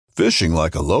Fishing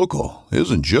like a local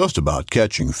isn't just about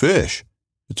catching fish.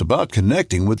 It's about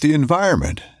connecting with the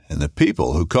environment and the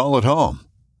people who call it home.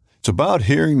 It's about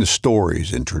hearing the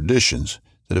stories and traditions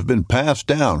that have been passed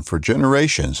down for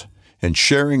generations and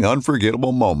sharing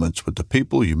unforgettable moments with the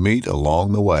people you meet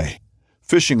along the way.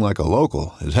 Fishing like a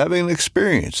local is having an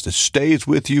experience that stays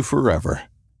with you forever.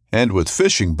 And with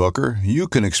Fishing Booker, you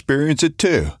can experience it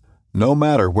too, no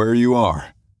matter where you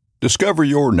are. Discover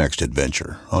your next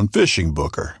adventure on Fishing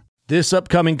Booker. This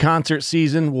upcoming concert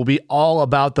season will be all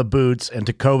about the boots, and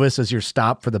Tecovas is your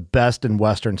stop for the best in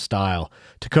Western style.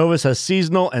 Tecovas has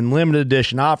seasonal and limited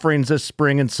edition offerings this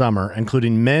spring and summer,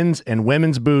 including men's and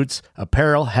women's boots,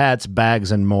 apparel, hats,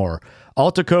 bags, and more.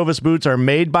 All Tecovas boots are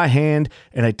made by hand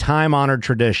in a time-honored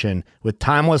tradition with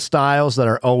timeless styles that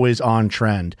are always on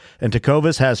trend. And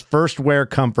Tecovas has first wear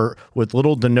comfort with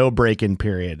little to no break-in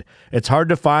period. It's hard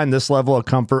to find this level of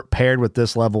comfort paired with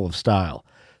this level of style.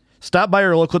 Stop by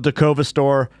your local Tecovas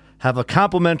store, have a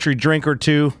complimentary drink or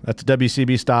two, that's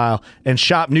WCB style, and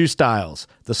shop new styles.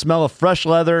 The smell of fresh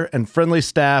leather and friendly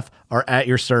staff are at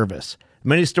your service.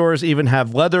 Many stores even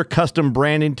have leather custom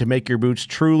branding to make your boots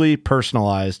truly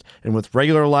personalized. And with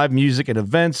regular live music and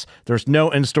events, there's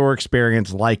no in-store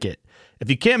experience like it.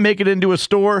 If you can't make it into a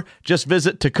store, just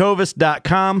visit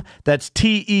tecovas.com. That's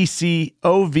TECOVAS.com.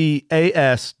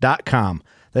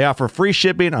 They offer free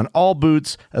shipping on all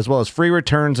boots, as well as free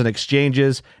returns and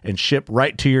exchanges, and ship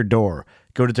right to your door.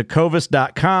 Go to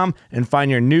tecovas.com and find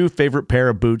your new favorite pair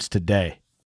of boots today.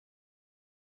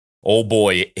 Oh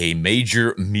boy, a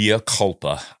major mea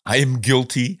culpa. I am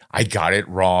guilty. I got it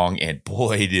wrong, and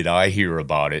boy, did I hear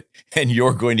about it. And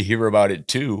you're going to hear about it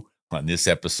too on this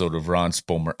episode of Ron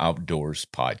Spomer Outdoors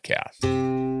Podcast.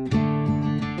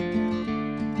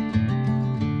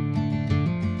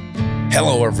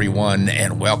 Hello, everyone,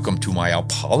 and welcome to my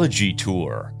apology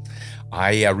tour.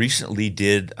 I recently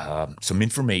did some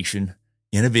information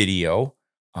in a video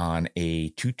on a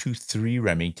 223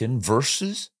 Remington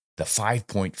versus the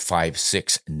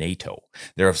 5.56 NATO.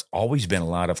 There has always been a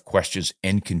lot of questions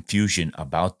and confusion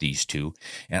about these two,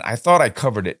 and I thought I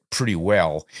covered it pretty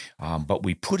well, but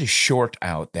we put a short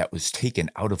out that was taken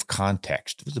out of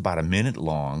context. It was about a minute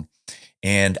long,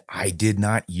 and I did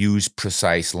not use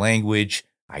precise language.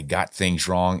 I got things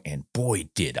wrong, and boy,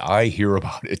 did I hear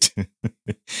about it.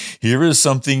 Here is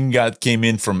something that came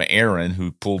in from Aaron,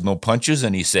 who pulled no punches,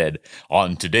 and he said,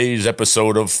 on today's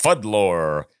episode of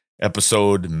Fudlore,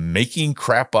 episode Making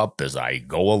Crap Up as I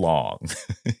Go Along.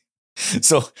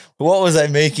 So what was I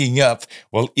making up?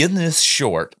 Well, in this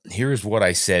short, here's what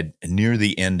I said near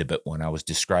the end of it when I was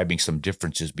describing some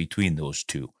differences between those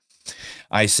two.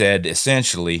 I said,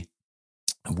 essentially,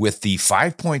 with the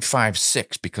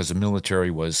 5.56, because the military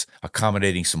was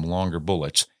accommodating some longer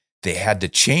bullets, they had to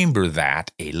chamber that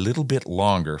a little bit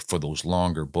longer for those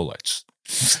longer bullets.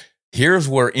 Here's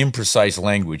where imprecise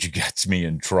language gets me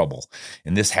in trouble,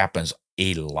 and this happens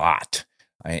a lot.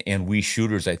 And we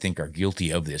shooters, I think, are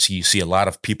guilty of this. You see a lot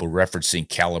of people referencing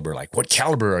caliber, like, what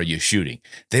caliber are you shooting?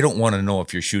 They don't want to know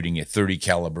if you're shooting a 30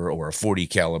 caliber or a 40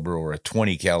 caliber or a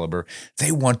 20 caliber.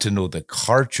 They want to know the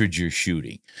cartridge you're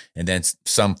shooting. And then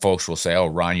some folks will say, oh,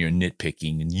 Ron, you're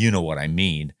nitpicking, and you know what I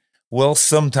mean. Well,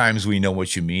 sometimes we know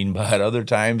what you mean, but other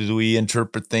times we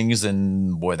interpret things,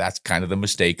 and boy, that's kind of the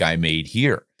mistake I made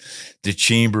here. The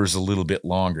chamber is a little bit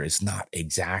longer. It's not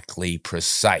exactly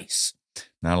precise.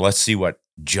 Now, let's see what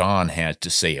John had to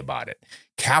say about it.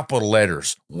 Capital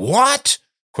letters. What?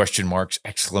 Question marks,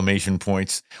 exclamation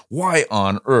points. Why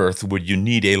on earth would you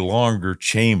need a longer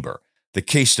chamber? The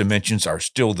case dimensions are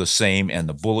still the same, and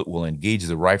the bullet will engage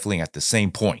the rifling at the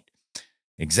same point,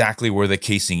 exactly where the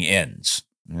casing ends.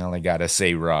 Well, I got to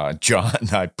say, John,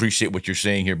 I appreciate what you're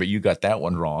saying here, but you got that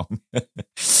one wrong.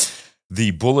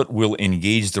 The bullet will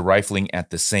engage the rifling at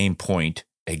the same point,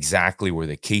 exactly where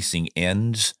the casing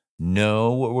ends.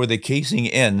 No, where the casing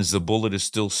ends, the bullet is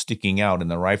still sticking out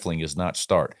and the rifling is not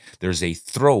start. There's a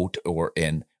throat or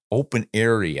an open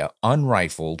area,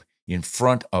 unrifled, in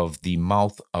front of the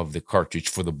mouth of the cartridge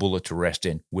for the bullet to rest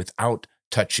in without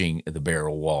touching the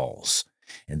barrel walls.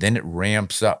 And then it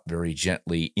ramps up very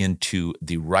gently into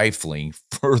the rifling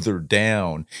further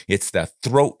down. It's the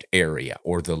throat area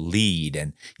or the lead,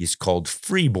 and it's called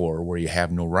free bore, where you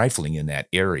have no rifling in that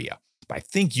area. I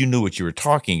think you knew what you were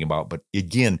talking about, but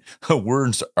again,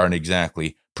 words aren't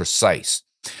exactly precise.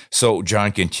 So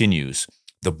John continues,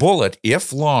 the bullet,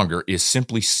 if longer, is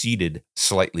simply seated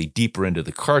slightly deeper into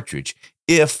the cartridge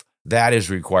if that is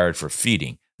required for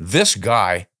feeding. This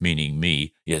guy, meaning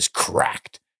me, is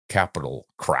cracked, capital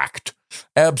cracked,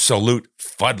 absolute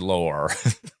fudlore.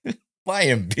 I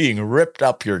am being ripped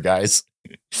up here, guys.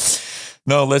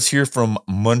 No, let's hear from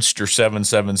Munster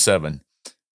 777.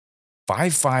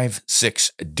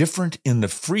 556 different in the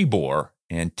free bore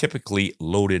and typically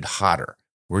loaded hotter.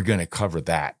 We're going to cover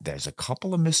that. There's a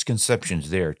couple of misconceptions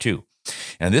there too.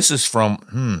 And this is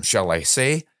from, shall I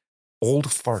say,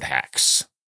 Old Fart Hacks.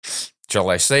 Shall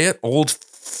I say it? Old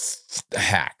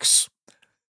Hacks.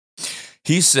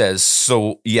 He says,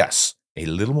 so yes, a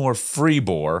little more free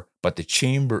bore, but the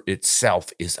chamber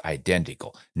itself is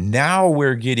identical. Now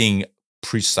we're getting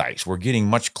precise. We're getting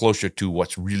much closer to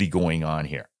what's really going on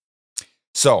here.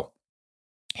 So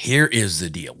here is the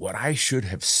deal. What I should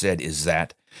have said is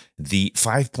that the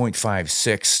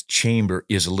 5.56 chamber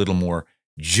is a little more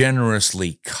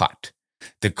generously cut.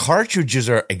 The cartridges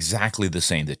are exactly the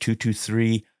same. The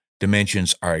 223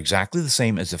 dimensions are exactly the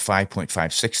same as the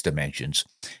 5.56 dimensions,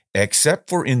 except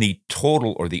for in the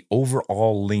total or the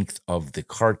overall length of the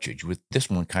cartridge. With this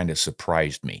one kind of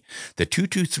surprised me. The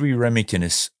 223 Remington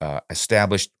is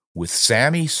established with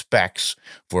SAAMI specs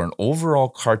for an overall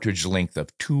cartridge length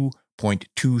of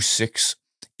 2.26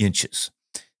 inches.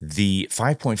 The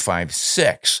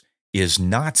 5.56 is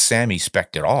not SAAMI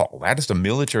spec'd at all. That is a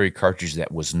military cartridge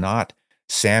that was not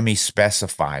SAAMI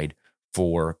specified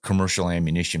for commercial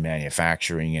ammunition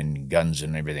manufacturing and guns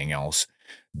and everything else.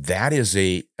 That is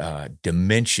a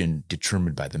dimension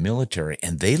determined by the military,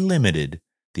 and they limited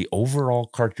the overall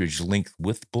cartridge length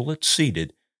with bullets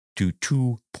seated to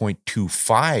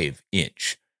 2.25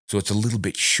 inch. So it's a little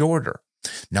bit shorter.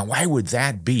 Now, why would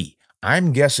that be?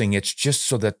 I'm guessing it's just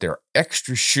so that they're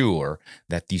extra sure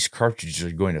that these cartridges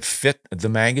are going to fit the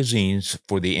magazines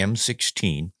for the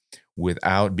M16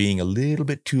 without being a little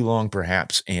bit too long,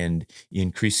 perhaps, and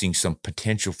increasing some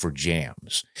potential for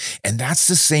jams. And that's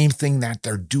the same thing that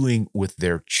they're doing with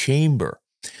their chamber.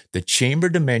 The chamber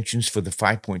dimensions for the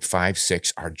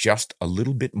 5.56 are just a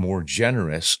little bit more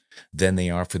generous than they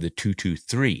are for the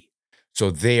 223. So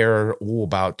they're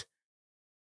about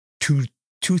two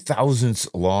thousandths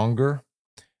longer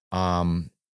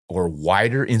or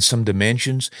wider in some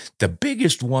dimensions. The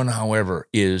biggest one, however,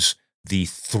 is the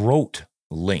throat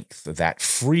length, that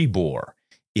free bore.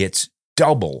 It's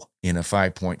double in a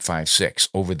 5.56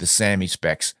 over the SAAMI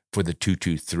specs for the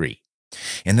 223.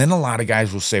 And then a lot of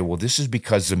guys will say, well, this is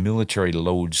because the military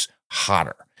loads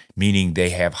hotter, meaning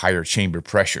they have higher chamber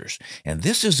pressures. And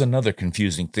this is another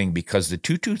confusing thing because the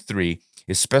 223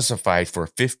 is specified for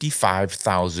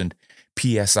 55,000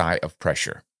 PSI of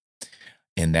pressure.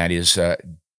 And that is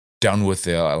done with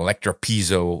the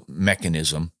electropiezo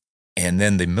mechanism. And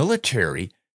then the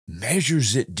military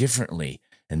measures it differently,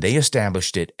 and they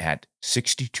established it at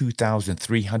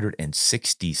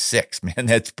 62,366. Man,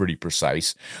 that's pretty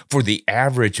precise for the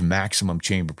average maximum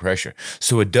chamber pressure.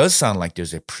 So it does sound like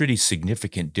there's a pretty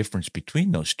significant difference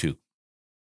between those two.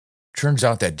 Turns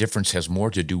out that difference has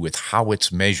more to do with how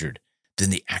it's measured than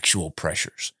the actual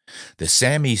pressures. The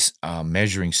SAAMI's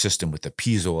measuring system with the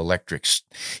piezoelectrics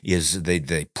is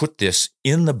they put this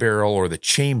in the barrel or the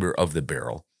chamber of the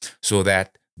barrel so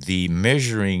that the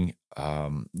measuring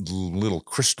little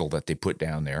crystal that they put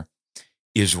down there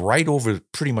is right over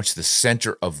pretty much the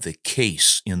center of the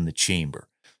case in the chamber.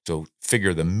 So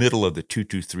figure the middle of the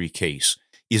 223 case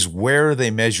is where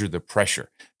they measure the pressure.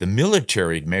 The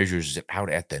military measures it out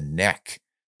at the neck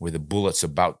where the bullet's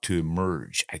about to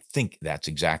emerge. I think that's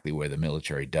exactly where the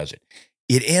military does it.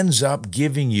 It ends up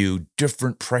giving you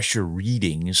different pressure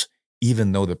readings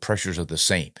even though the pressures are the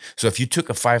same. So if you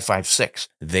took a 5.56,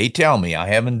 they tell me, I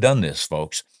haven't done this,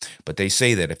 folks, but they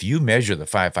say that if you measure the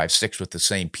 5.56 with the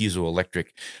same piezoelectric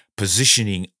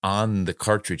positioning on the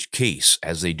cartridge case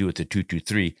as they do at the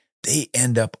 223, they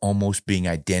end up almost being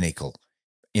identical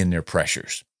in their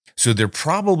pressures. So there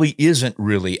probably isn't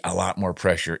really a lot more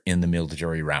pressure in the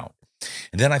military round.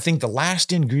 And then I think the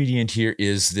last ingredient here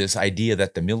is this idea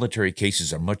that the military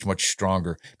cases are much, much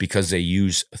stronger because they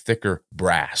use thicker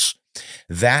brass.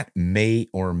 That may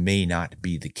or may not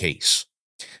be the case.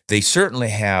 They certainly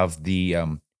have the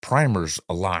primers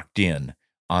locked in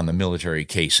on the military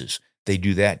cases. They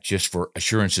do that just for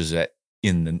assurances that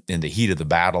in the heat of the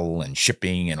battle and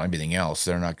shipping and everything else,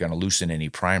 they're not going to loosen any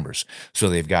primers. So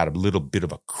they've got a little bit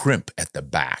of a crimp at the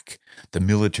back, the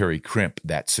military crimp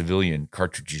that civilian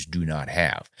cartridges do not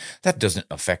have. That doesn't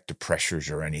affect the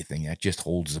pressures or anything. That just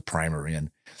holds the primer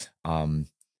in.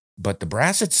 But the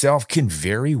brass itself can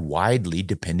vary widely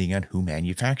depending on who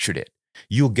manufactured it.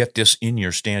 You'll get this in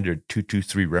your standard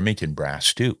 223 Remington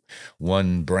brass too.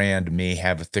 One brand may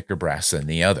have a thicker brass than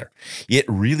the other. It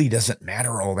really doesn't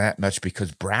matter all that much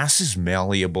because brass is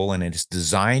malleable and it's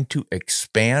designed to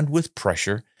expand with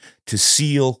pressure to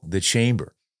seal the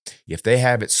chamber. If they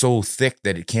have it so thick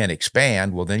that it can't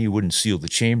expand, well, then you wouldn't seal the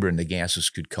chamber and the gases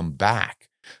could come back.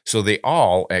 So they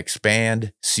all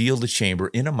expand, seal the chamber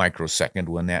in a microsecond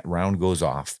when that round goes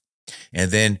off,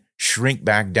 and then shrink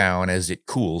back down as it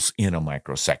cools in a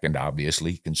microsecond.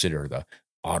 Obviously, consider the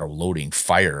auto-loading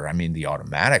fire. I mean, the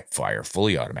automatic fire,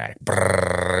 fully automatic.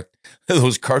 Brrr.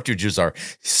 Those cartridges are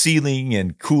sealing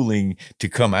and cooling to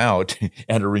come out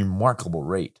at a remarkable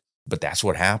rate. But that's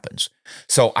what happens.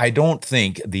 So I don't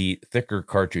think the thicker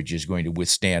cartridge is going to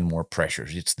withstand more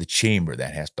pressures. It's the chamber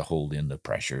that has to hold in the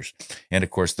pressures. And of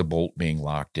course, the bolt being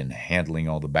locked and handling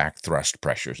all the back thrust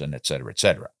pressures and et cetera, et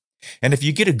cetera. And if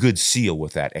you get a good seal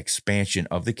with that expansion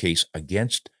of the case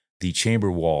against the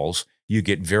chamber walls, you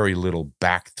get very little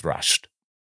back thrust.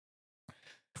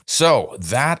 So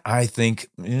that, I think,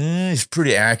 is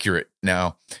pretty accurate.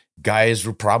 Now, guys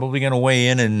are probably going to weigh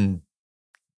in and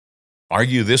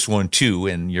argue this one too,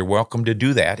 and you're welcome to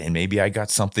do that. And maybe I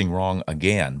got something wrong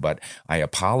again, but I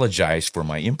apologize for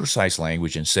my imprecise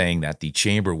language in saying that the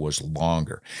chamber was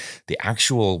longer. The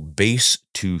actual base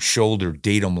to shoulder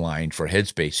datum line for head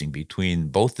spacing between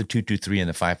both the 223 and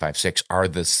the 556 are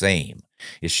the same.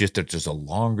 It's just that there's a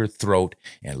longer throat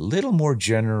and a little more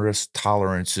generous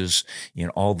tolerances in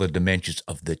all the dimensions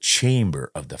of the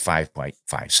chamber of the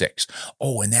 5.56.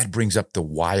 Oh, and that brings up the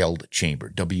Wilde chamber,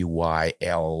 W-Y-L-D-E.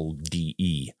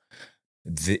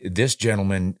 This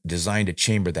gentleman designed a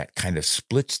chamber that kind of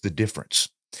splits the difference.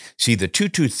 See, the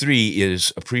 223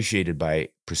 is appreciated by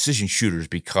precision shooters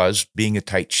because, being a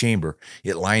tight chamber,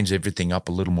 it lines everything up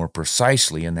a little more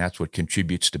precisely, and that's what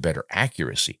contributes to better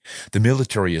accuracy. The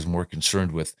military is more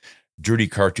concerned with dirty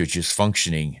cartridges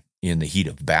functioning in the heat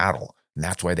of battle, and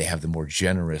that's why they have the more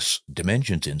generous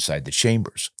dimensions inside the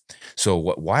chambers. So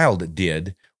what Wilde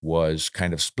did was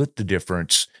kind of split the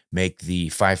difference, make the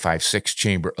 5.56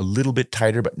 chamber a little bit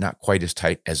tighter, but not quite as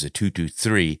tight as the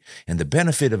 223. And the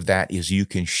benefit of that is you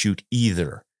can shoot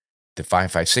either the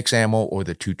 5.56 ammo or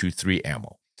the 223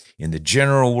 ammo. In the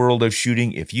general world of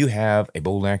shooting, if you have a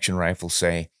bolt action rifle,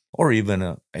 say, or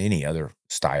even any other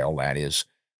style that is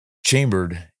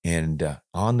chambered and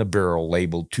on the barrel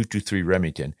labeled 223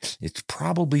 Remington, it's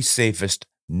probably safest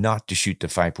not to shoot the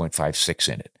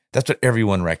 5.56 in it. That's what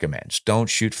everyone recommends. Don't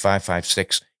shoot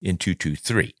 5.56 in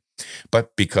 223.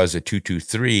 But because a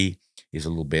 223 is a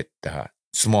little bit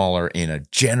smaller in a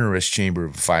generous chamber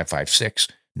of 5.56,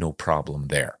 no problem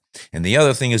there. And the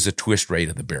other thing is the twist rate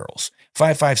of the barrels.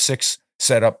 5.56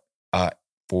 set up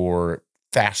for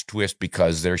fast twist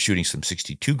because they're shooting some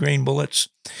 62 grain bullets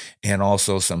and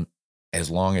also some as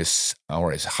long as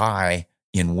or as high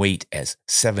in weight as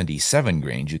 77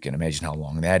 grains. You can imagine how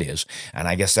long that is. And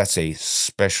I guess that's a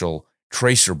special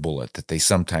tracer bullet that they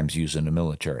sometimes use in the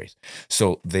military.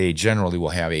 So they generally will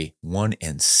have a 1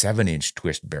 7"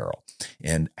 twist barrel.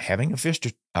 And having a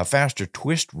faster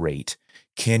twist rate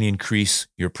can increase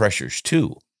your pressures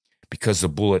too, because the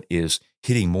bullet is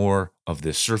hitting more of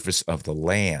the surface of the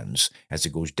lands as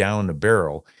it goes down the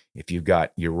barrel. If you've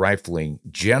got your rifling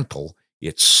gentle,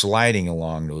 it's sliding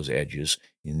along those edges.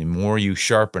 And the more you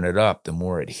sharpen it up, the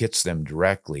more it hits them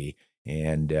directly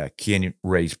and can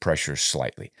raise pressure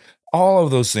slightly. All of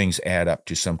those things add up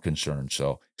to some concern.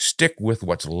 So stick with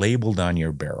what's labeled on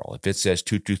your barrel. If it says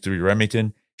 223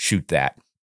 Remington, shoot that.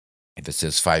 If it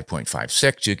says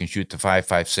 5.56, you can shoot the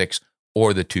 5.56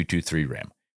 or the 223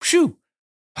 Rem. Phew!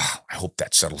 I hope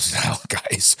that settles it out,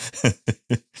 guys.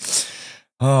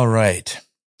 All right.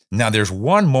 Now, there's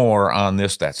one more on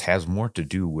this that has more to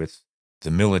do with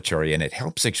the military, and it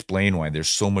helps explain why there's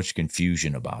so much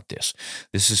confusion about this.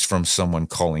 This is from someone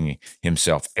calling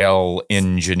himself El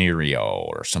Ingenierio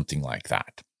or something like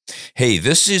that. Hey,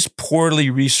 this is poorly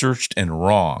researched and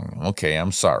wrong. Okay,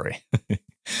 I'm sorry.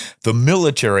 The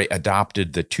military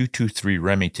adopted the 223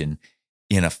 Remington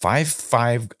in a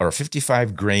 55 or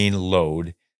 55 grain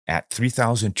load at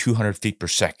 3,200 feet per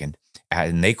second,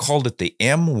 and they called it the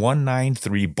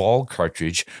M193 ball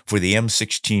cartridge for the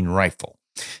M16 rifle.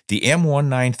 The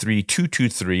M193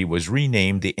 223 was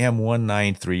renamed the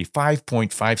M193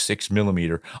 5.56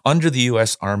 millimeter under the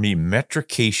U.S. Army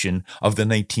metrication of the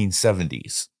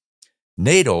 1970s.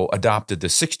 NATO adopted the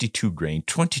 62 grain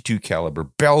 22 caliber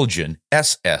Belgian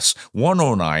SS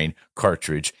 109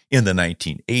 cartridge in the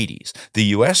 1980s. The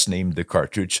US named the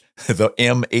cartridge the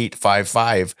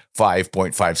M855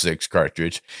 5.56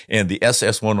 cartridge, and the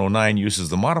SS 109 uses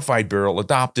the modified barrel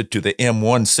adopted to the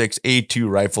M16A2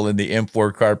 rifle and the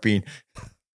M4 carbine.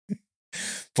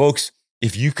 Folks,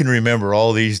 if you can remember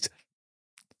all these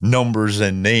numbers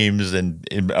and names and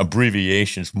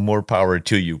abbreviations, more power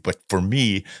to you. But for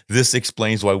me, this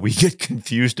explains why we get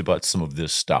confused about some of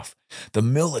this stuff. The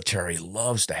military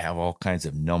loves to have all kinds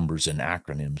of numbers and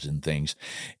acronyms and things,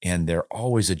 and they're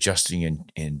always adjusting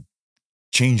and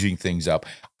changing things up.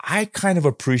 I kind of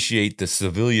appreciate the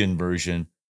civilian version,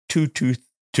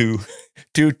 222,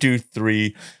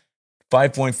 223,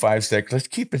 5.56. Let's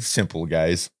keep it simple,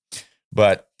 guys.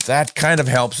 But that kind of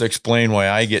helps explain why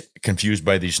I get confused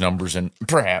by these numbers, and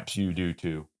perhaps you do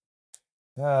too.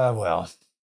 Well,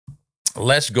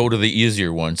 let's go to the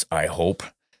easier ones, I hope,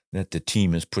 that the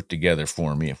team has put together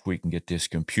for me. If we can get this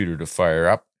computer to fire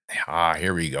up.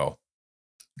 Here we go.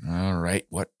 All right,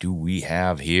 what do we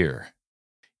have here?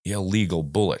 Illegal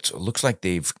bullets. It looks like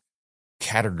they've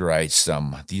categorized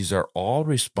some. These are all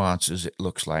responses, it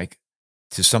looks like,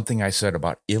 to something I said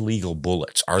about illegal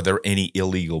bullets. Are there any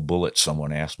illegal bullets?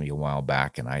 Someone asked me a while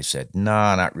back, and I said,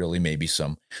 nah, not really. Maybe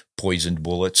some poisoned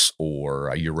bullets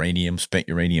or spent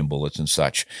uranium bullets and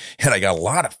such. And I got a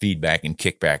lot of feedback and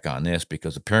kickback on this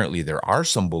because apparently there are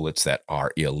some bullets that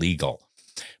are illegal.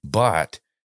 But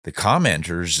the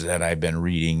commenters that I've been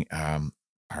reading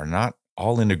are not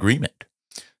all in agreement.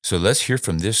 So let's hear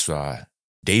from this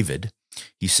David.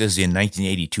 He says in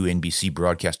 1982, NBC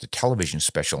broadcast a television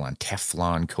special on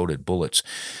Teflon-coated bullets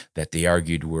that they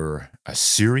argued were a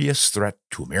serious threat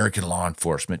to American law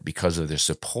enforcement because of their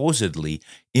supposedly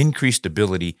increased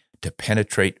ability to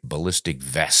penetrate ballistic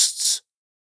vests.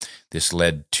 This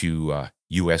led to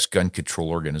U.S. gun control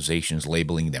organizations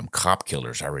labeling them cop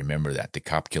killers. I remember that, the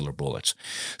cop killer bullets.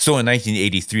 So in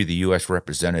 1983, the U.S.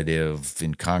 representative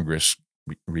in Congress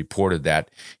reported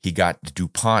that he got the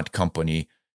DuPont company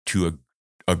to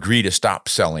agree to stop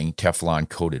selling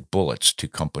Teflon-coated bullets to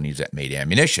companies that made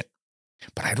ammunition.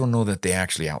 But I don't know that they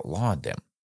actually outlawed them.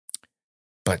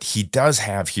 But he does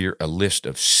have here a list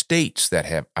of states that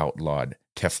have outlawed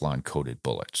Teflon-coated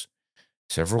bullets.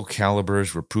 Several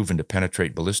calibers were proven to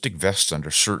penetrate ballistic vests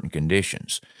under certain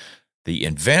conditions. The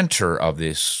inventor of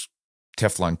this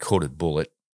Teflon-coated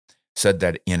bullet said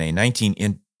that in a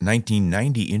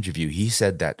 1990 interview, he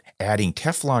said that adding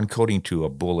Teflon coating to a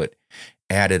bullet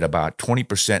added about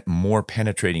 20% more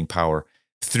penetrating power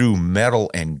through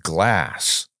metal and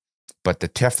glass, but the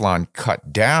Teflon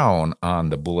cut down on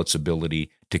the bullet's ability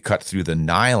to cut through the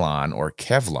nylon or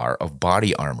Kevlar of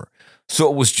body armor. So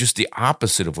it was just the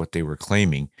opposite of what they were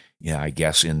claiming, I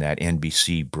guess, in that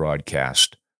NBC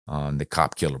broadcast on the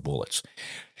cop killer bullets.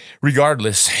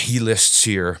 Regardless, he lists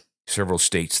here several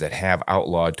states that have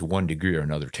outlawed to one degree or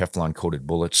another Teflon-coated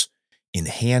bullets in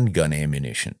handgun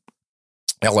ammunition.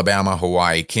 Alabama,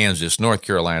 Hawaii, Kansas, North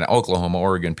Carolina, Oklahoma,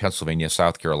 Oregon, Pennsylvania,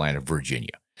 South Carolina,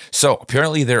 Virginia. So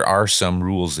apparently there are some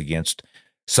rules against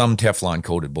some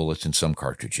Teflon-coated bullets in some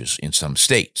cartridges in some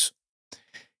states.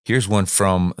 Here's one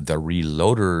from the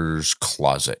Reloader's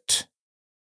Closet.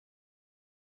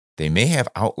 They may have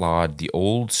outlawed the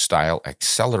old-style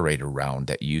accelerator round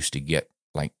that you used to get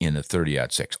like in the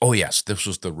 30-06. Oh, yes, this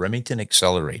was the Remington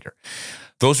accelerator.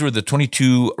 Those were the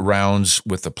 22 rounds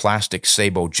with the plastic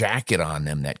Sabo jacket on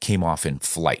them that came off in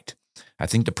flight. I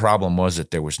think the problem was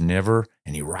that there was never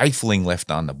any rifling left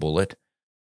on the bullet,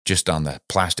 just on the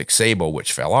plastic Sabo,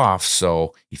 which fell off.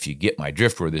 So if you get my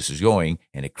drift where this is going,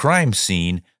 in a crime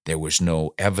scene, there was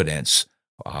no evidence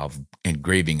of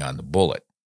engraving on the bullet.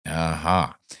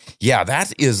 Yeah,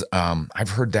 that is,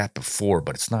 I've heard that before,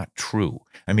 but it's not true.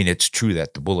 I mean, it's true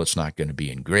that the bullet's not going to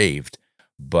be engraved,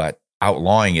 but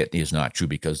outlawing it is not true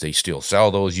because they still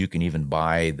sell those. You can even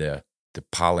buy the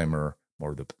polymer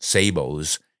or the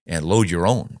Sabos and load your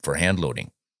own for hand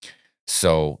loading.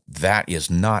 So that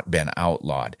has not been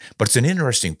outlawed. But it's an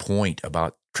interesting point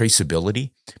about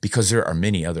traceability because there are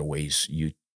many other ways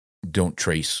you don't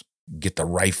get the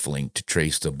rifling to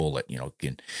trace the bullet. You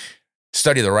can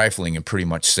study the rifling and pretty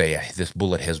much say this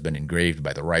bullet has been engraved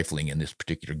by the rifling in this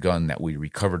particular gun that we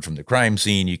recovered from the crime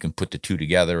scene. You can put the two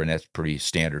together, and that's pretty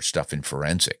standard stuff in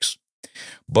forensics.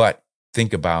 But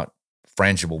think about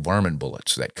frangible varmint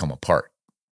bullets that come apart,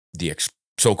 the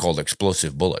so-called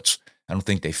explosive bullets. I don't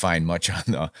think they find much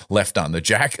left on the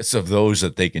jackets of those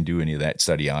that they can do any of that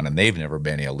study on, and they've never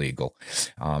been illegal.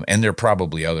 And there are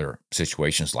probably other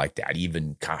situations like that.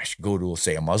 Even, go to,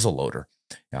 say, a muzzle loader.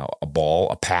 Now,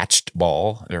 a patched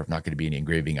ball, there's not going to be any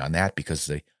engraving on that because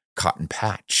the cotton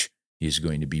patch is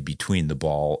going to be between the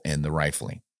ball and the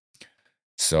rifling.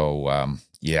 So,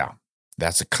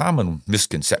 that's a common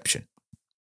misconception.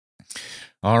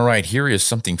 All right, here is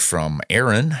something from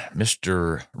Aaron.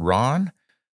 Mr. Ron,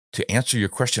 to answer your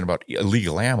question about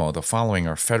illegal ammo, the following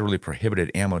are federally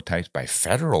prohibited ammo types by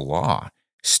federal law: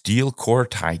 steel core,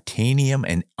 titanium,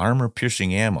 and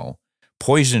armor-piercing ammo,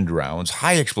 poisoned rounds,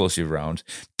 high explosive rounds,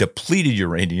 depleted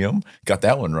uranium, got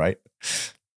that one right,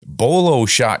 bolo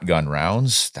shotgun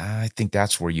rounds. I think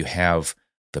that's where you have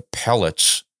the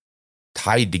pellets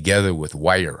tied together with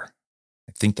wire.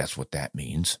 I think that's what that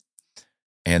means.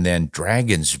 And then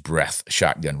Dragon's Breath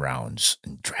shotgun rounds.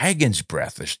 And Dragon's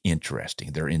Breath is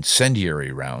interesting. They're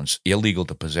incendiary rounds, illegal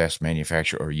to possess,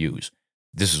 manufacture, or use.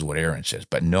 This is what Aaron says.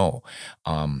 But no,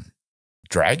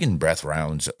 Dragon Breath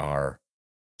rounds are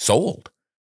sold.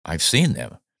 I've seen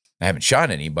them. I haven't shot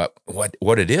any, but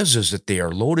what it is that they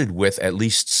are loaded with at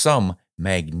least some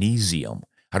magnesium.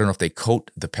 I don't know if they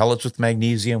coat the pellets with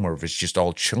magnesium or if it's just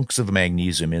all chunks of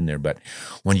magnesium in there. But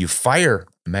when you fire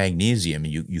magnesium,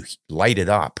 you light it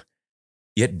up,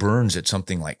 it burns at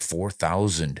something like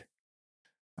 4,000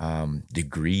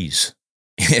 degrees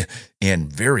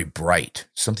and very bright.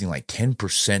 Something like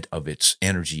 10% of its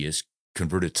energy is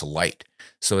converted to light.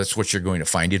 So that's what you're going to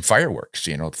find in fireworks.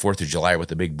 You know, 4th of July with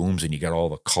the big booms and you got all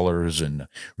the colors and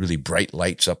really bright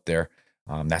lights up there.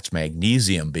 That's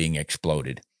magnesium being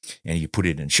exploded. And you put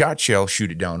it in shot shell,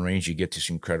 shoot it downrange, you get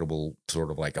this incredible sort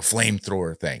of like a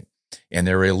flamethrower thing. And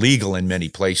they're illegal in many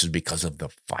places because of the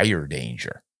fire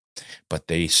danger. But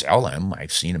they sell them.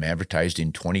 I've seen them advertised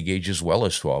in 20 gauge as well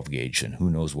as 12 gauge and who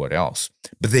knows what else.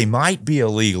 But they might be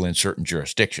illegal in certain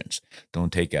jurisdictions.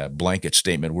 Don't take a blanket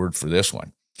statement word for this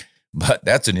one. But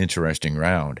that's an interesting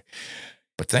round.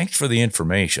 But thanks for the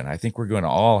information. I think we're going to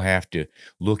all have to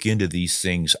look into these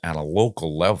things at a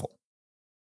local level.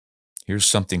 Here's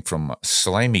something from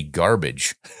Slimy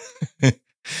Garbage.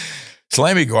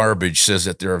 Slimy Garbage says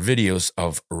that there are videos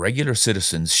of regular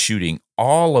citizens shooting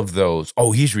all of those.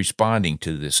 Oh, he's responding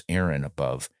to this Aaron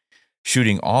above.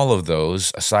 Shooting all of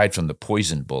those aside from the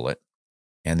poison bullet,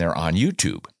 and they're on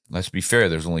YouTube. Let's be fair,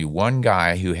 there's only one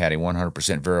guy who had a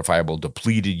 100% verifiable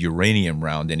depleted uranium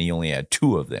round, and he only had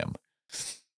 2 of them.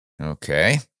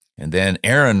 Okay. And then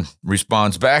Aaron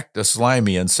responds back to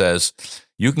Slimy and says,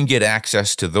 you can get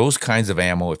access to those kinds of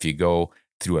ammo if you go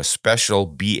through a special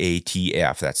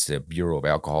BATF, that's the Bureau of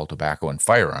Alcohol, Tobacco, and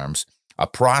Firearms, a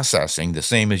processing the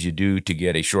same as you do to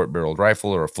get a short-barreled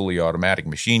rifle or a fully automatic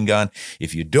machine gun.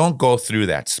 If you don't go through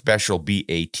that special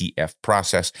BATF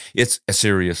process, it's a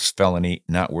serious felony,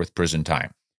 not worth prison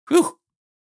time. Whew.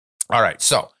 All right,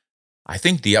 so I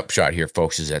think the upshot here,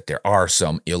 folks, is that there are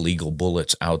some illegal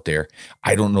bullets out there.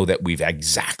 I don't know that we've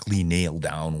exactly nailed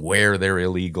down where they're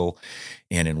illegal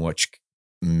and in which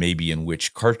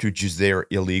cartridges they're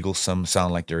illegal. Some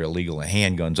sound like they're illegal in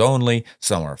handguns only.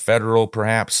 Some are federal,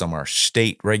 perhaps. Some are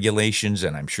state regulations,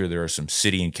 and I'm sure there are some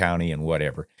city and county and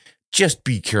whatever. Just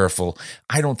be careful.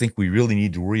 I don't think we really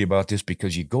need to worry about this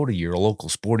because you go to your local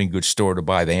sporting goods store to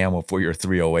buy the ammo for your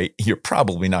 .308. You're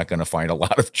probably not going to find a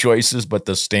lot of choices, but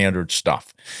the standard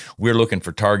stuff. We're looking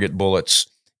for target bullets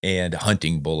and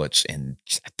hunting bullets, and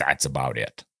that's about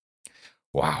it.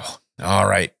 Wow. All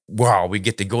right. Wow. We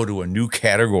get to go to a new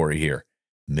category here.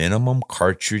 Minimum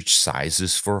cartridge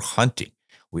sizes for hunting.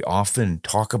 We often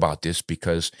talk about this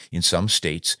because in some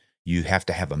states, you have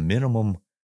to have a minimum,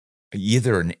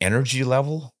 either an energy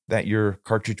level that your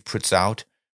cartridge puts out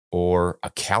or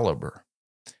a caliber.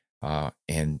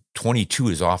 And 22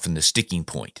 is often the sticking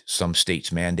point. Some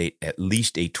states mandate at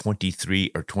least a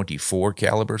 23 or 24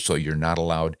 caliber, so you're not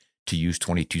allowed to use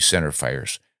 22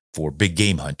 centerfires for big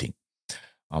game hunting.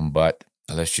 But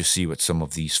let's just see what some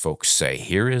of these folks say.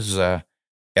 Here is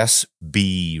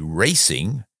SB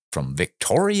Racing from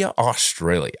Victoria,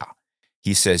 Australia.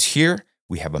 He says, here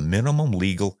we have a minimum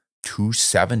legal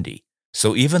 270.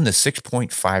 So even the 6.5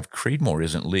 Creedmoor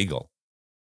isn't legal.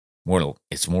 Well,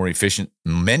 it's more efficient.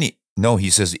 He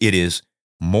says it is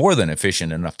more than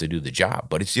efficient enough to do the job,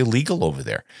 but it's illegal over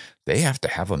there. They have to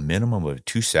have a minimum of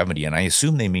 270, and I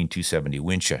assume they mean 270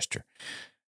 Winchester.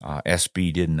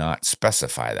 SB did not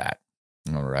specify that.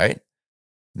 All right.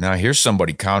 Now here's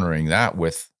somebody countering that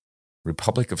with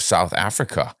Republic of South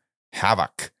Africa.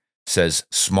 Havoc says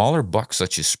smaller bucks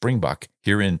such as springbuck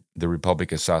here in the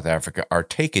Republic of South Africa are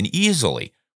taken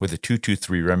easily with a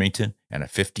 223 Remington and a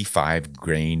 55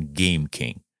 grain Game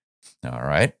King. All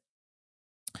right.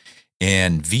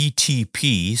 And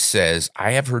VTP says,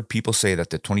 I have heard people say that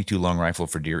the 22 long rifle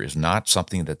for deer is not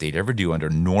something that they'd ever do under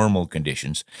normal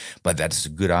conditions, but that is a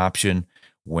good option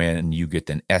when you get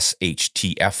an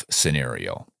SHTF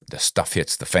scenario. The stuff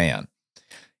hits the fan.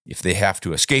 If they have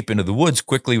to escape into the woods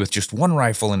quickly with just one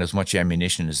rifle and as much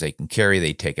ammunition as they can carry,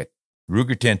 they take a Ruger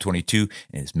 1022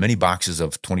 and as many boxes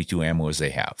of 22 ammo as they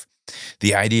have.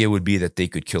 The idea would be that they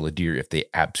could kill a deer if they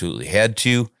absolutely had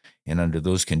to. And under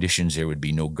those conditions, there would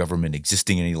be no government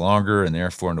existing any longer and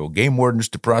therefore no game wardens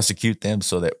to prosecute them.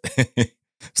 So that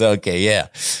it's okay. Yeah.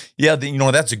 Yeah.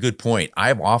 That's a good point.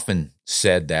 I've often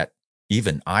said that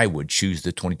even I would choose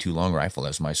the 22 long rifle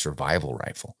as my survival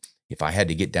rifle. If I had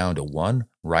to get down to one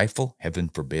rifle, heaven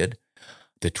forbid,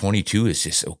 the 22 is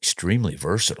just extremely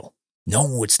versatile.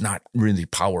 No, it's not really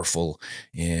powerful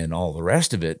and all the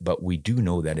rest of it, but we do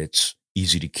know that it's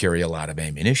easy to carry a lot of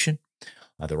ammunition.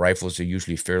 The rifles are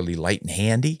usually fairly light and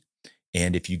handy.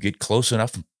 And if you get close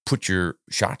enough and put your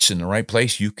shots in the right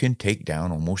place, you can take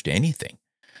down almost anything.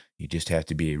 You just have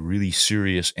to be a really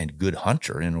serious and good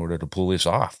hunter in order to pull this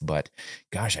off. But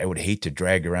gosh, I would hate to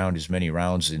drag around as many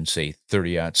rounds in, say,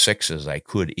 30-06 as I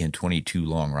could in 22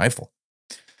 long rifle.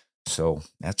 So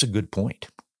that's a good point.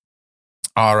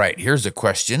 All right, here's a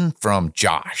question from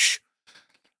Josh.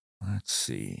 Let's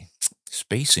see.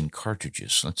 Space in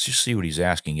cartridges. Let's just see what he's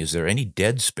asking. Is there any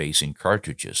dead space in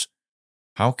cartridges?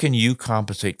 How can you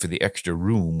compensate for the extra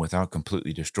room without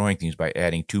completely destroying things by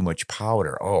adding too much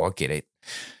powder? Oh, I get it.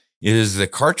 Is the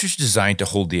cartridge designed to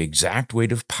hold the exact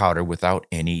weight of powder without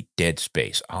any dead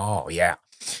space? Oh, yeah.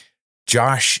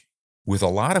 Josh, with a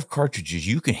lot of cartridges,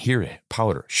 you can hear it,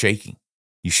 powder shaking.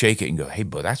 You shake it and go, hey,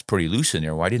 but that's pretty loose in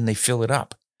there. Why didn't they fill it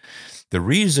up? The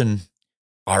reason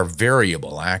are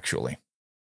variable, actually.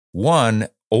 One,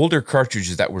 older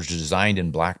cartridges that were designed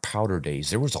in black powder days,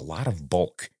 there was a lot of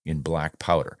bulk in black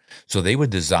powder. So they would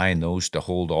design those to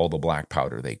hold all the black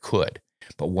powder they could.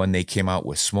 But when they came out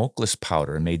with smokeless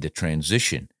powder and made the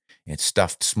transition and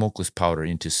stuffed smokeless powder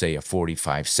into, say, a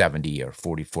 4570 or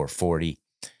 4440,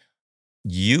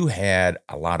 you had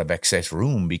a lot of excess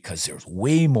room because there's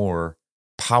way more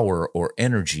power or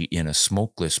energy in a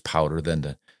smokeless powder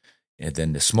than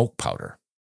the smoke powder,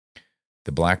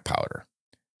 the black powder.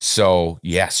 So,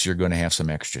 yes, you're going to have some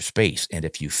extra space. And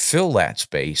if you fill that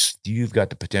space, you've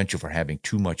got the potential for having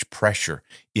too much pressure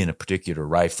in a particular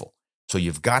rifle. So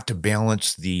you've got to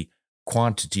balance the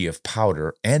quantity of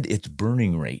powder and its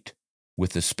burning rate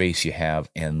with the space you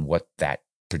have and what that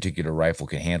particular rifle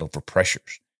can handle for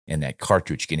pressures and that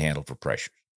cartridge can handle for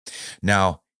pressures.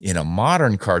 Now, in a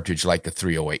modern cartridge like a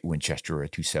 308 Winchester or a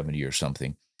 270 or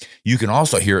something, you can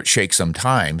also hear it shake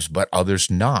sometimes, but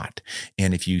others not.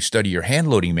 And if you study your hand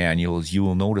loading manuals, you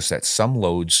will notice that some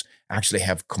loads actually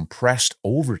have compressed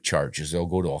overcharges. They'll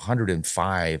go to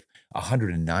 105,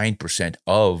 109%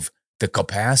 of the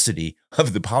capacity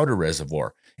of the powder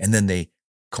reservoir, and then they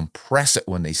compress it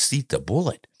when they seat the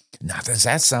bullet. Now, does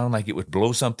that sound like it would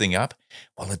blow something up?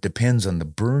 Well, it depends on the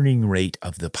burning rate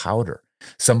of the powder.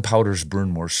 Some powders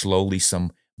burn more slowly,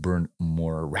 some burn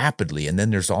more rapidly. And then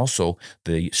there's also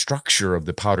the structure of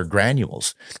the powder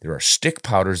granules. There are stick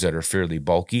powders that are fairly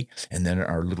bulky, and then there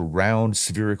are little round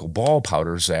spherical ball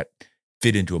powders that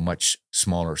fit into a much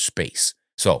smaller space.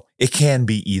 So it can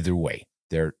be either way.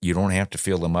 You don't have to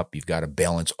fill them up. You've got to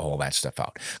balance all that stuff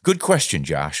out. Good question,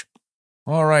 Josh.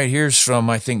 All right, here's from,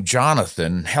 I think,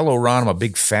 Jonathan. Hello, Ron. I'm a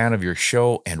big fan of your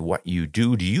show and what you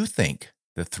do. Do you think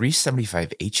the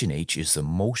 375 H&H is the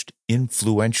most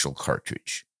influential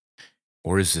cartridge?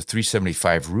 Or is the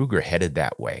 375 Ruger headed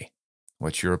that way?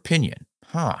 What's your opinion?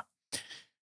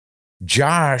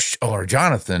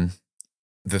 Jonathan,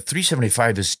 the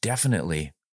 375 is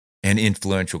definitely an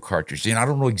influential cartridge. And I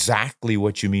don't know exactly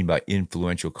what you mean by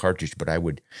influential cartridge, but I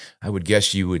would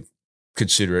guess you would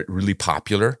consider it really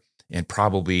popular and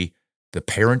probably the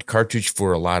parent cartridge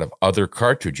for a lot of other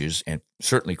cartridges, and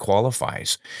certainly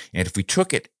qualifies. And if we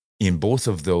took it in both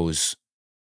of those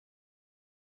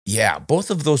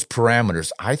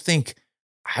parameters, I think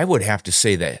I would have to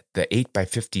say that the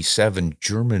 8x57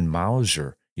 German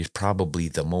Mauser is probably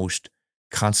the most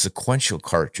consequential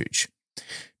cartridge,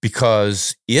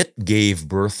 because it gave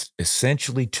birth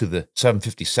essentially to the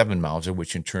 757 Mauser,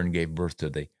 which in turn gave birth to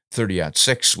the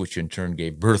 30-06, which in turn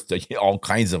gave birth to all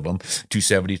kinds of them,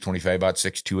 270,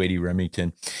 25-06, 280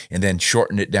 Remington, and then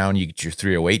shorten it down, you get your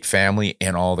 308 family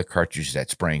and all the cartridges that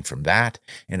sprang from that.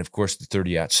 And of course, the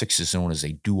 30-06 is known as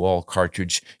a dual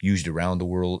cartridge used around the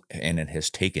world, and it has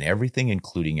taken everything,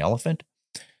 including elephant.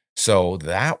 So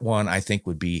that one, I think,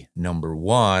 would be number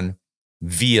one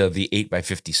via the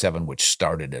 8x57, which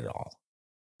started it all.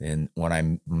 And what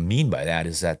I mean by that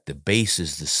is that the base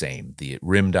is the same, the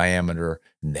rim diameter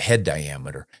and the head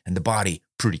diameter, and the body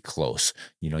pretty close.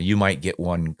 You know, you might get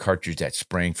one cartridge that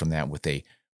sprang from that with a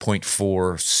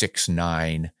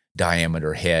 0.469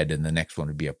 diameter head, and the next one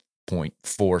would be a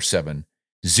 0.470,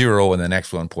 and the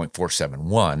next one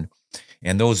 0.471.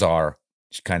 And those are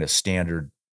kind of standard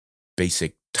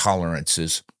basic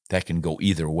tolerances that can go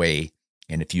either way.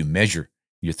 And if you measure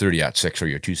your 30-06 or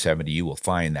your 270, you will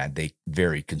find that they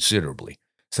vary considerably.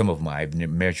 Some of them I've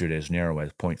measured as narrow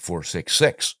as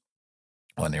 0.466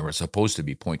 when they were supposed to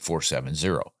be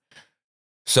 0.470.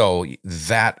 So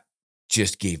that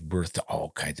just gave birth to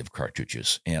all kinds of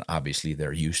cartridges, and obviously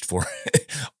they're used for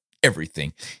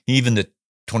everything. Even the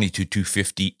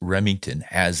 22-250 Remington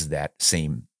has that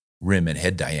same rim and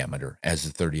head diameter as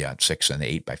the 30-06 and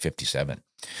the 8x57.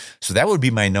 So that would be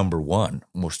my number one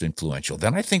most influential.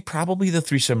 Then I think probably the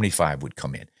 375 would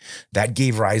come in. That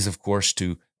gave rise, of course,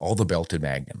 to all the belted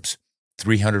magnums,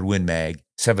 300 Win Mag,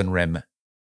 7 Rem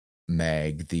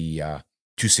Mag, the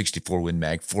 264 Win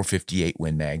Mag, 458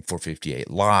 Win Mag,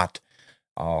 458 Lot,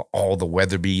 all the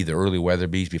Weatherby, the early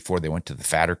Weatherbys before they went to the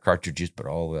fatter cartridges, but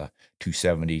all the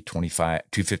 270, 25,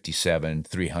 257,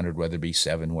 300 Weatherby,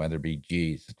 7 Weatherby,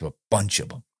 geez, a bunch of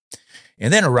them.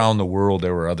 And then around the world,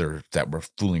 there were others that were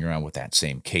fooling around with that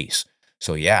same case.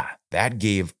 So yeah, that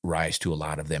gave rise to a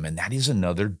lot of them. And that is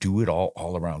another do-it-all,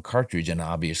 all-around cartridge. And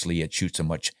obviously it shoots a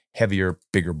much heavier,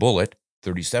 bigger bullet,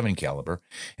 37 caliber.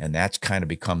 And that's kind of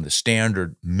become the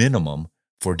standard minimum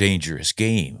for dangerous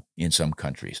game in some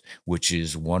countries, which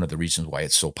is one of the reasons why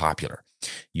it's so popular.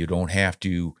 You don't have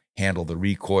to handle the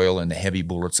recoil and the heavy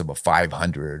bullets of a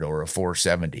 500 or a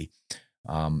 470.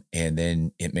 And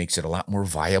then it makes it a lot more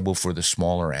viable for the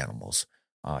smaller animals.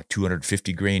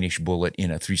 250 grainish bullet in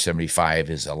a 375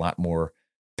 is a lot more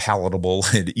palatable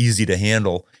and easy to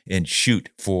handle and shoot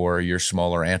for your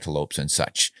smaller antelopes and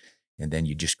such. And then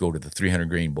you just go to the 300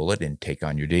 grain bullet and take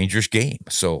on your dangerous game.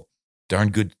 So darn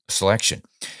good selection.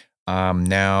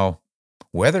 Now,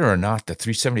 whether or not the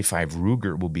 375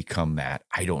 Ruger will become that,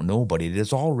 I don't know, but it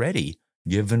has already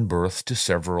given birth to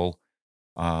several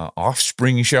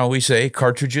offspring, shall we say,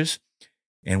 cartridges.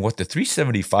 And what the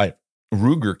 375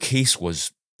 Ruger case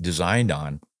was designed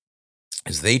on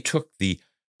is they took the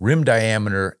rim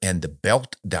diameter and the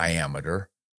belt diameter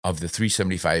of the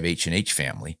 375 H&H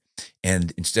family,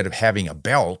 and instead of having a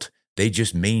belt, they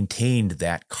just maintained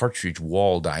that cartridge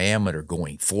wall diameter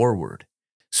going forward.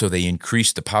 So they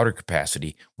increased the powder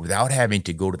capacity without having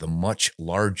to go to the much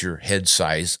larger head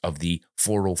size of the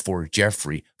 404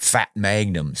 Jeffrey fat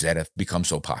magnums that have become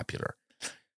so popular.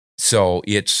 So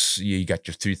you got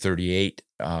your 338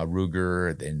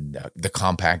 Ruger, then the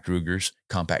compact Rugers,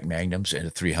 compact magnums, and a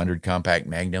 300 compact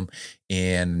magnum.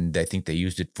 And I think they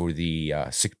used it for the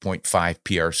 6.5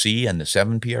 PRC and the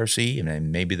 7 PRC, and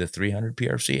then maybe the 300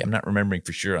 PRC. I'm not remembering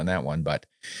for sure on that one, but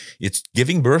it's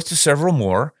giving birth to several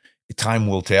more. Time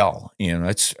will tell.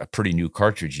 It's a pretty new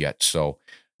cartridge yet. So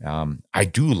I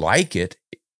do like it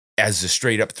as a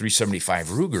straight up 375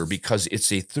 Ruger because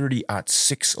it's a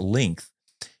 30-06 length.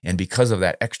 And because of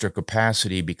that extra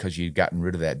capacity, because you've gotten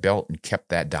rid of that belt and kept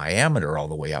that diameter all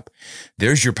the way up,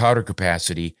 there's your powder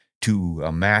capacity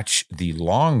to match the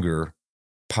longer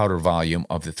powder volume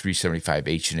of the 375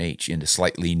 H&H in the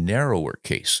slightly narrower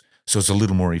case. So it's a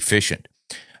little more efficient.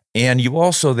 And you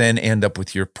also then end up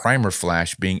with your primer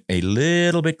flash being a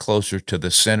little bit closer to the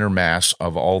center mass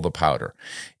of all the powder.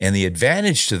 And the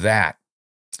advantage to that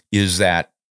is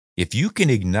that if you can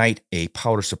ignite a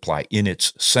powder supply in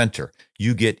its center,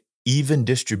 you get even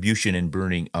distribution and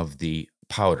burning of the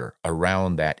powder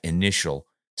around that initial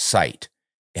site.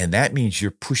 And that means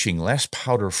you're pushing less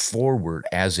powder forward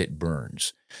as it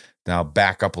burns. Now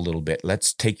back up a little bit.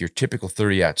 Let's take your typical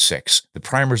 30-06. The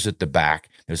primer's at the back.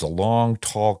 There's a long,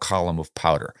 tall column of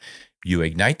powder. You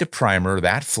ignite the primer,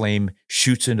 that flame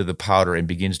shoots into the powder and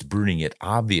begins burning it,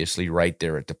 obviously right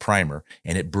there at the primer,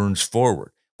 and it burns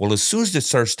forward. Well, as soon as it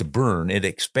starts to burn, it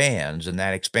expands, and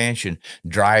that expansion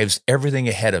drives everything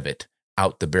ahead of it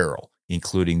out the barrel,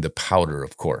 including the powder,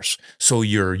 of course. So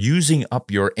you're using up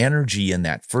your energy in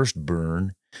that first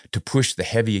burn to push the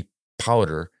heavy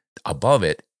powder above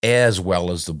it as well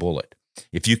as the bullet.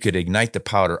 If you could ignite the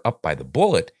powder up by the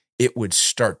bullet, it would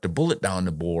start the bullet down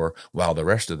the bore while the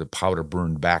rest of the powder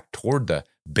burned back toward the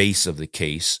base of the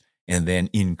case and then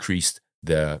increased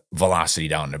the velocity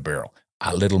down the barrel.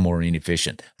 A little more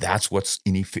inefficient. That's what's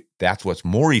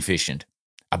more efficient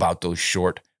about those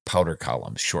short powder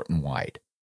columns, short and wide.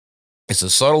 It's a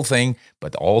subtle thing,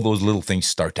 but all those little things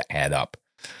start to add up.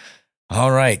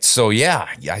 All right, so yeah,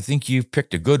 I think you've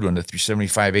picked a good one. The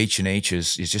 375 H&H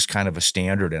is just kind of a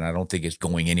standard, and I don't think it's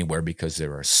going anywhere because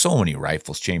there are so many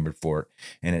rifles chambered for it,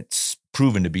 and it's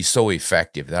proven to be so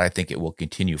effective that I think it will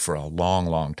continue for a long,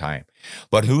 long time.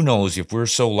 But who knows, if we're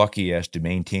so lucky as to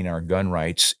maintain our gun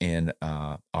rights in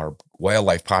our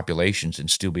wildlife populations and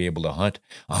still be able to hunt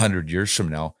 100 years from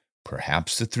now,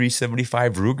 perhaps the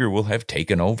 375 Ruger will have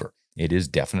taken over. It is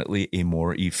definitely a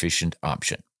more efficient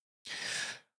option.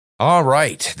 All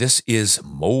right, this is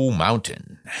Mo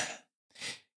Mountain.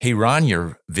 Hey, Ron,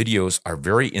 your videos are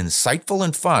very insightful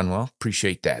and fun. Well,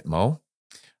 appreciate that, Mo.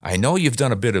 I know you've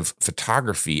done a bit of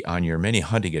photography on your many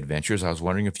hunting adventures. I was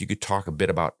wondering if you could talk a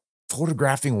bit about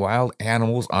photographing wild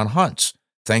animals on hunts.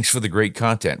 Thanks for the great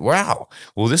content. Wow.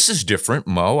 Well, this is different,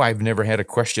 Mo. I've never had a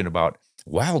question about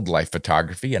wildlife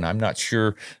photography, and I'm not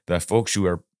sure the folks who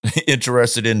are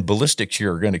interested in ballistics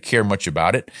here are going to care much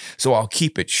about it. So I'll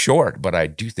keep it short, but I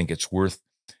do think it's worth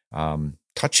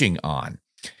touching on.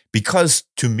 Because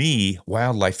to me,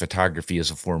 wildlife photography is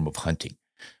a form of hunting.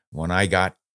 When I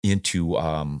got into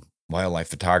wildlife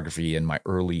photography in my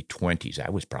early 20s, I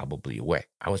was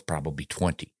probably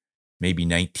 20, maybe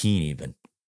 19 even.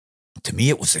 To me,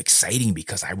 it was exciting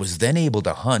because I was then able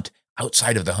to hunt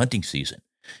outside of the hunting season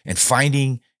and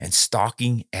finding and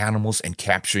stalking animals and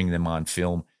capturing them on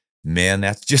film. Man,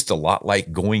 that's just a lot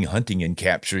like going hunting and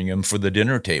capturing them for the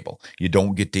dinner table. You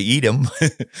don't get to eat them,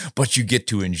 but you get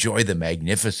to enjoy the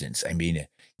magnificence. I mean,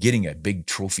 getting a big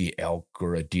trophy elk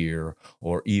or a deer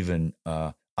or even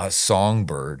a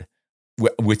songbird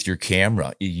with your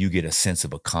camera, you get a sense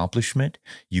of accomplishment.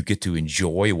 You get to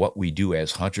enjoy what we do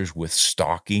as hunters with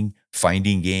stalking,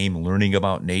 finding game, learning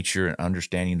about nature, and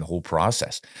understanding the whole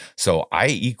process. So I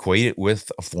equate it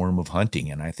with a form of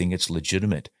hunting, and I think it's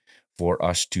legitimate for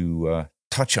us to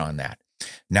touch on that.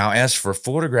 Now, as for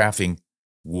photographing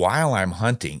while I'm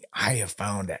hunting, I have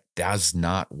found that does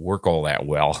not work all that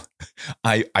well.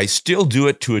 I still do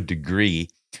it to a degree.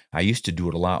 I used to do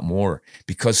it a lot more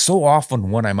because so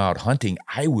often when I'm out hunting,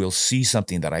 I will see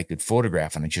something that I could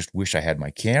photograph and I just wish I had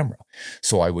my camera.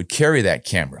 So I would carry that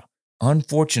camera.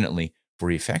 Unfortunately,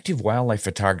 for effective wildlife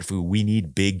photography, we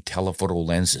need big telephoto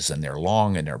lenses, and they're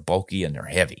long and they're bulky and they're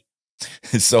heavy.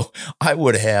 So I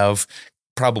would have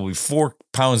probably 4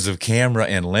 pounds of camera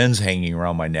and lens hanging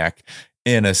around my neck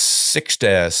and a 6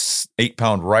 to 8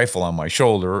 pound rifle on my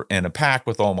shoulder and a pack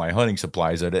with all my hunting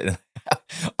supplies in it.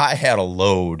 I had a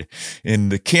load,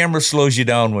 and the camera slows you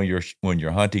down when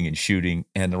you're hunting and shooting,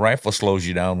 and the rifle slows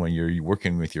you down when you're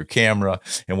working with your camera.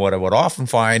 And what I would often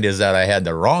find is that I had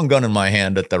the wrong gun in my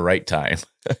hand at the right time.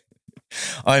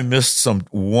 I missed some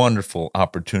wonderful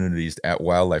opportunities at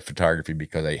wildlife photography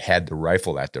because I had the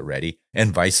rifle at the ready,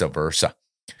 and vice versa.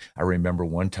 I remember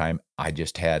one time I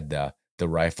just had the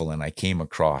rifle, and I came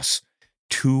across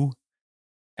 2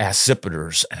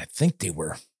 accipiters, and I think they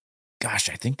were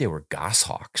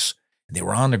goshawks. They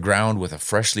were on the ground with a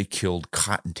freshly killed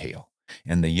cottontail,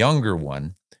 and the younger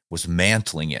one was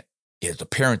mantling it. It's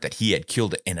apparent that he had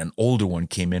killed it, and an older one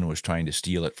came in and was trying to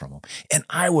steal it from him. And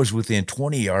I was within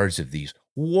 20 yards of these.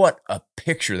 What a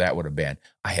picture that would have been.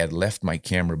 I had left my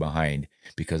camera behind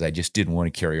because I just didn't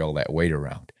want to carry all that weight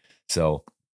around. So,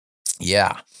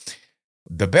 yeah.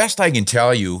 The best I can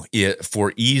tell you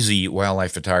for easy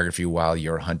wildlife photography while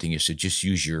you're hunting is to just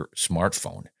use your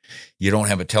smartphone. You don't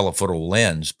have a telephoto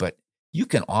lens, but you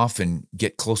can often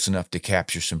get close enough to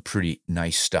capture some pretty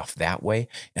nice stuff that way.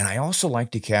 And I also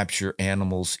like to capture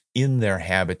animals in their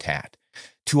habitat.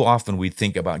 Too often we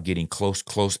think about getting close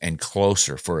and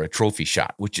closer for a trophy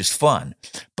shot, which is fun.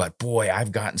 But boy,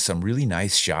 I've gotten some really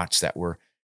nice shots that were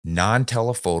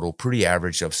non-telephoto, pretty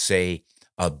average, of, say,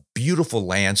 a beautiful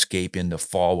landscape in the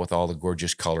fall with all the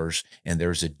gorgeous colors, and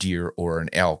there's a deer or an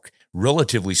elk,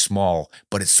 relatively small,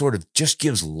 but it sort of just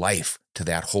gives life to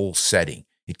that whole setting.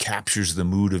 It captures the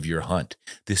mood of your hunt.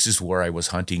 This is where I was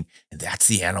hunting, and that's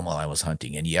the animal I was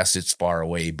hunting. And yes, it's far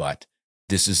away, but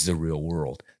this is the real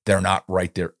world. They're not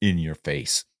right there in your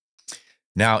face.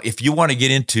 Now, if you want to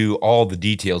get into all the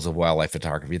details of wildlife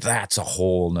photography, that's a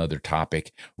whole nother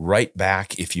topic. Write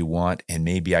back if you want, and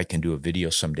maybe I can do a video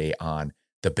someday on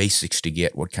the basics to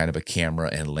get, what kind of a camera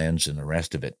and lens and the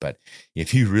rest of it. But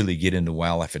if you really get into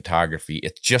wildlife photography,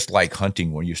 it's just like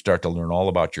hunting when you start to learn all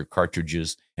about your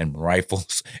cartridges and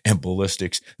rifles and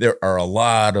ballistics. There are a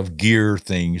lot of gear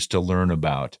things to learn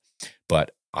about. But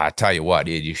I tell you what,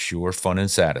 it is sure fun and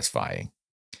satisfying.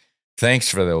 Thanks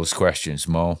for those questions,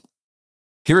 Mo.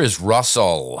 Here is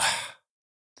Russell.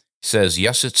 He says,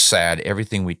 yes, it's sad.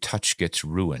 Everything we touch gets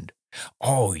ruined.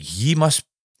 Oh, you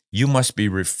must be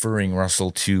referring, Russell,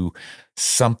 to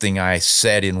something I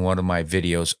said in one of my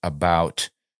videos about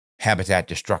habitat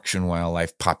destruction,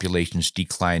 wildlife populations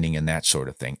declining, and that sort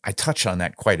of thing. I touch on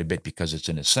that quite a bit because it's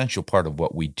an essential part of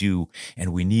what we do,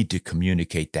 and we need to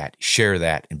communicate that, share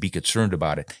that, and be concerned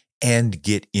about it, and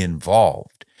get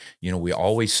involved. You know, we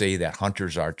always say that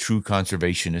hunters are true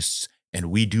conservationists, and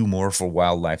we do more for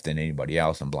wildlife than anybody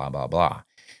else, and blah, blah, blah,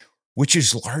 which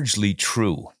is largely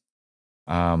true.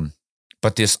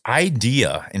 But this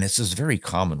idea, and this is a very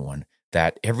common one,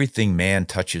 that everything man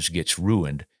touches gets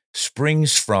ruined,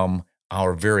 springs from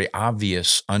our very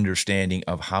obvious understanding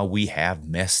of how we have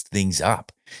messed things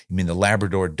up. I mean, the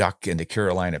Labrador duck and the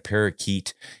Carolina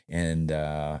parakeet and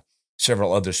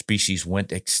several other species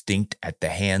went extinct at the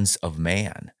hands of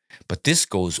man. But this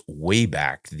goes way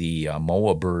back. The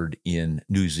moa bird in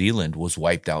New Zealand was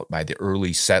wiped out by the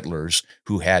early settlers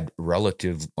who had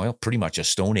pretty much a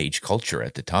Stone Age culture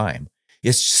at the time.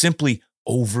 It's simply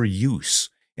overuse.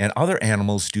 And other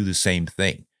animals do the same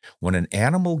thing. When an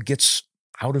animal gets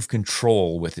out of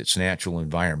control with its natural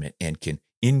environment and can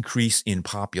increase in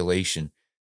population,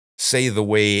 say the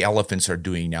way elephants are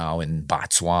doing now in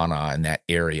Botswana and that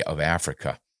area of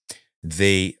Africa,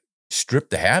 they strip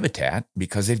the habitat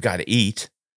because they've got to eat,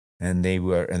 and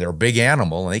they're a big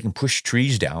animal and they can push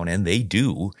trees down, and they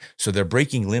do. So they're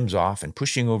breaking limbs off and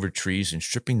pushing over trees and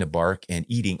stripping the bark and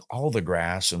eating all the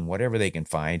grass and whatever they can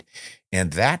find.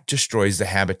 And that destroys the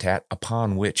habitat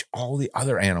upon which all the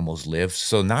other animals live.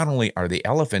 So not only are the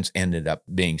elephants ended up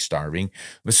being starving,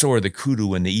 but so are the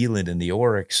kudu and the eland and the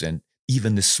oryx and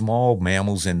even the small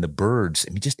mammals and the birds.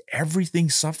 I mean, just everything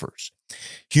suffers.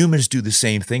 Humans do the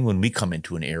same thing when we come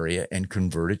into an area and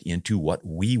convert it into what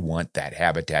we want that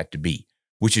habitat to be,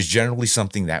 which is generally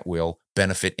something that will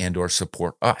benefit and or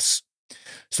support us.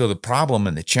 So the problem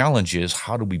and the challenge is,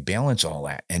 how do we balance all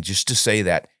that? And just to say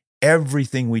that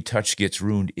everything we touch gets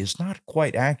ruined is not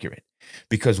quite accurate,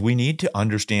 because we need to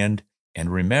understand and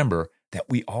remember that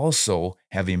we also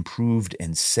have improved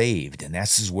and saved. And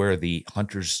this is where the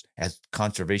hunters as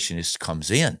conservationists comes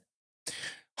in.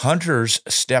 Hunters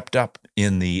stepped up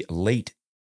in the late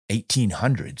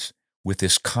 1800s with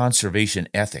this conservation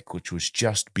ethic, which was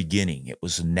just beginning. It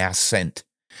was nascent.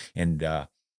 And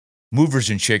movers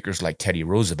and shakers like Teddy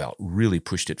Roosevelt really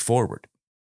pushed it forward.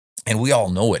 And we all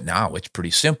know it now. It's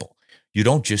pretty simple. You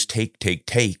don't just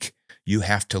take. You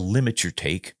have to limit your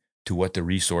take to what the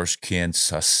resource can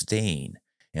sustain.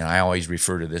 And I always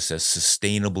refer to this as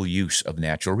sustainable use of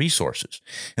natural resources.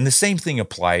 And the same thing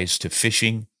applies to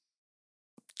fishing,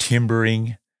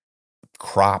 timbering,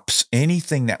 crops,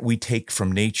 anything that we take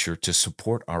from nature to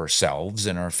support ourselves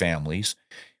and our families.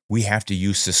 We have to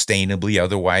use sustainably,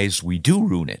 otherwise we do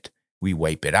ruin it. We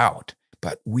wipe it out.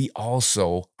 But we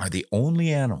also are the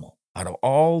only animal out of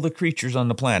all the creatures on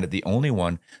the planet, the only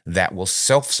one that will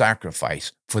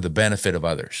self-sacrifice for the benefit of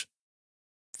others.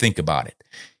 Think about it.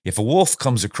 If a wolf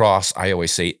comes across, I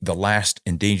always say, the last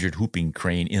endangered whooping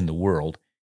crane in the world,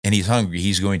 and he's hungry,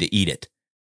 he's going to eat it.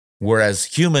 Whereas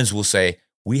humans will say,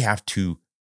 we have to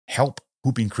help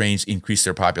whooping cranes increase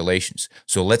their populations.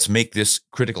 So let's make this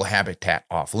critical habitat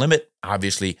off limit.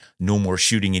 Obviously, no more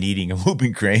shooting and eating of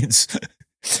whooping cranes.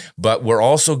 But we're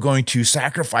also going to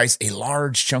sacrifice a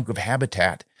large chunk of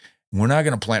habitat. We're not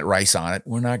going to plant rice on it.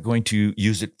 We're not going to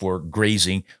use it for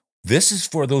grazing. This is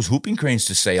for those whooping cranes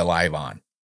to stay alive on.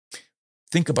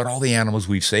 Think about all the animals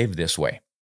we've saved this way.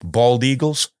 Bald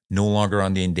eagles, no longer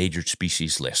on the endangered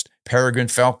species list. Peregrine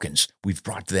falcons, we've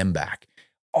brought them back.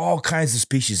 All kinds of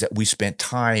species that we spent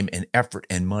time and effort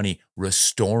and money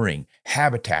restoring.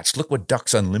 Habitats, look what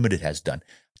Ducks Unlimited has done.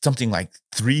 Something like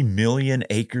 3 million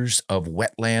acres of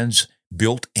wetlands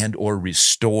built and or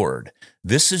restored.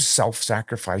 This is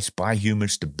self-sacrifice by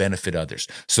humans to benefit others.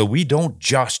 So we don't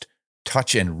just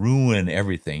touch and ruin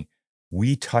everything.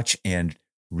 We touch and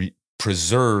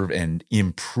preserve and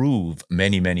improve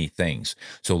many, many things.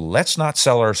 So let's not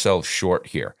sell ourselves short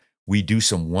here. We do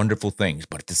some wonderful things,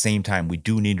 but at the same time, we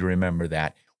do need to remember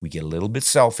that we get a little bit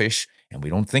selfish and we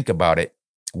don't think about it.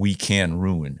 We can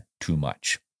ruin too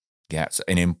much. Yeah, it's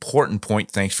an important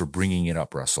point. Thanks for bringing it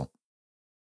up, Russell.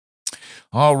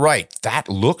 All right, that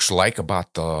looks like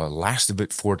about the last of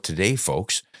it for today,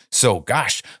 folks. So,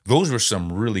 gosh, those were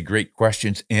some really great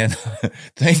questions, and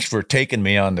thanks for taking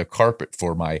me on the carpet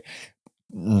for my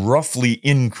roughly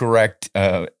incorrect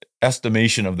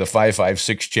estimation of the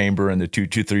 5.56 chamber and the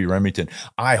 2.23 Remington.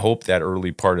 I hope that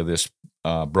early part of this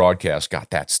broadcast got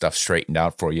that stuff straightened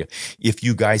out for you. If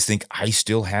you guys think I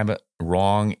still have it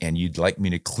wrong and you'd like me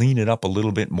to clean it up a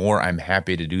little bit more, I'm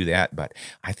happy to do that, but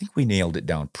I think we nailed it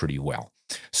down pretty well.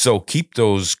 So keep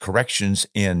those corrections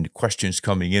and questions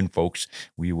coming in, folks.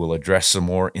 We will address some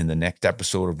more in the next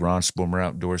episode of Ron Spooner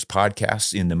Outdoors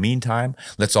podcast. In the meantime,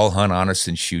 let's all hunt honest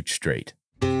and shoot straight.